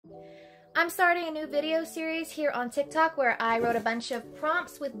I'm starting a new video series here on TikTok where I wrote a bunch of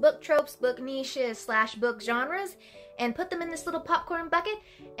prompts with book tropes, book niches, / book genres, and put them in this little popcorn bucket,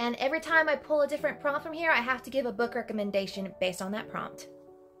 and every time I pull a different prompt from here, I have to give a book recommendation based on that prompt.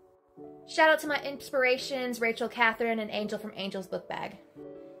 Shout out to my inspirations, Rachel, Catherine, and Angel from Angel's Book Bag.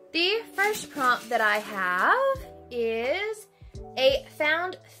 The first prompt that I have is a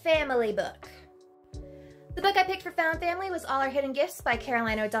found family book. The book I picked for Found Family was All Our Hidden Gifts by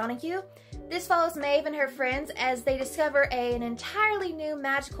Caroline O'Donoghue. This follows Maeve and her friends as they discover an entirely new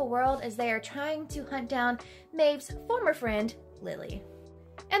magical world as they are trying to hunt down Maeve's former friend, Lily.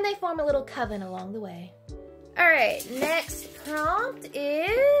 And they form a little coven along the way. Alright, next prompt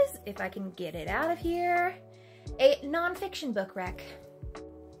is, if I can get it out of here, a nonfiction book rec.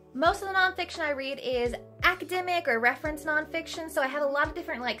 Most of the nonfiction I read is academic or reference nonfiction, so I have a lot of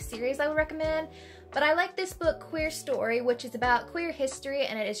different series I would recommend, but I like this book, Queer Story, which is about queer history,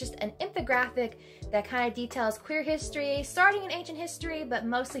 and it is just an infographic that kind of details queer history, starting in ancient history, but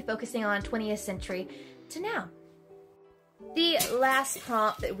mostly focusing on 20th century to now. The last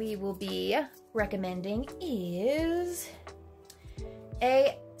prompt that we will be recommending is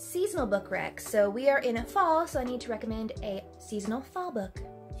a seasonal book rec. So we are in fall, so I need to recommend a seasonal fall book.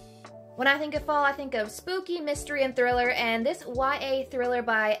 When I think of fall, I think of spooky, mystery, and thriller, and this YA thriller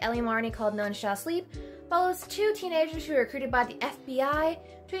by Ellie Marney called None Shall Sleep follows two teenagers who are recruited by the FBI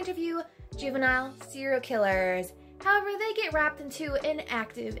to interview juvenile serial killers. However, they get wrapped into an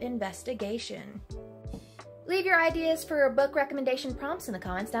active investigation. Leave your ideas for book recommendation prompts in the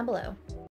comments down below.